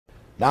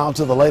Now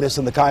to the latest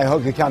in the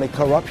Cuyahoga County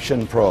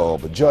corruption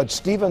probe. Judge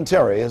Stephen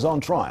Terry is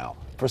on trial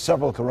for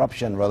several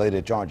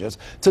corruption-related charges.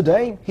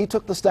 Today, he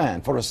took the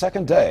stand for a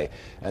second day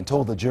and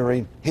told the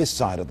jury his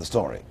side of the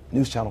story.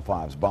 News Channel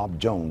 5's Bob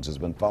Jones has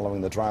been following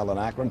the trial in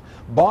Akron.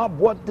 Bob,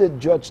 what did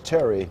Judge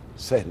Terry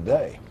say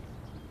today?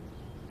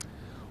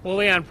 Well,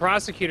 Leon,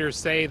 prosecutors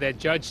say that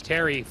Judge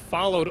Terry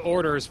followed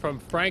orders from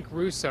Frank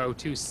Russo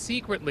to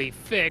secretly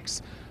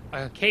fix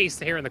a case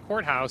here in the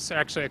courthouse,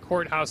 actually a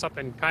courthouse up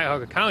in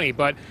Cuyahoga County,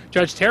 but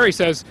Judge Terry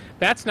says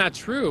that's not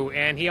true,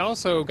 and he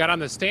also got on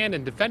the stand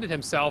and defended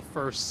himself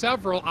for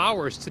several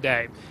hours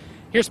today.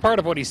 Here's part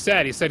of what he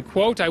said. He said,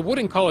 quote, "I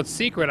wouldn't call it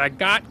secret. I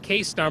got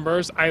case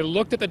numbers. I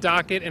looked at the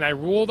docket and I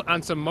ruled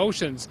on some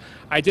motions.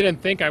 I didn't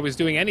think I was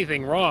doing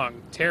anything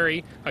wrong."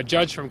 Terry, a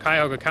judge from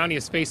Cuyahoga County,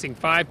 is facing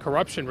 5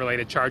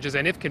 corruption-related charges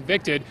and, if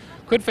convicted,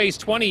 could face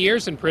 20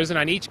 years in prison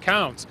on each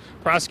count.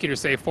 Prosecutors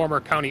say former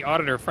county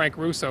auditor Frank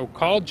Russo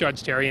called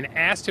Judge Terry and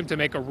asked him to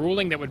make a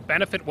ruling that would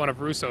benefit one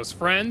of Russo's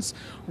friends.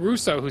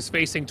 Russo, who's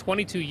facing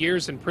 22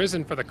 years in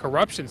prison for the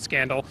corruption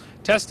scandal,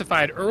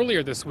 testified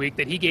earlier this week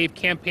that he gave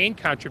campaign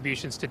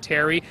contributions to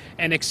Terry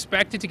and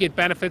expected to get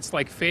benefits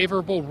like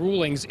favorable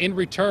rulings in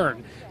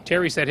return.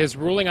 Terry said his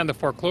ruling on the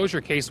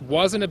foreclosure case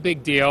wasn't a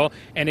big deal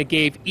and it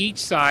gave each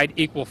side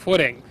equal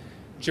footing.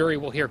 Jury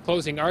will hear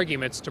closing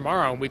arguments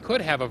tomorrow, and we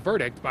could have a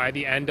verdict by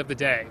the end of the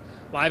day.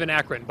 Live in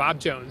Akron, Bob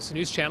Jones,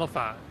 News Channel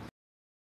 5.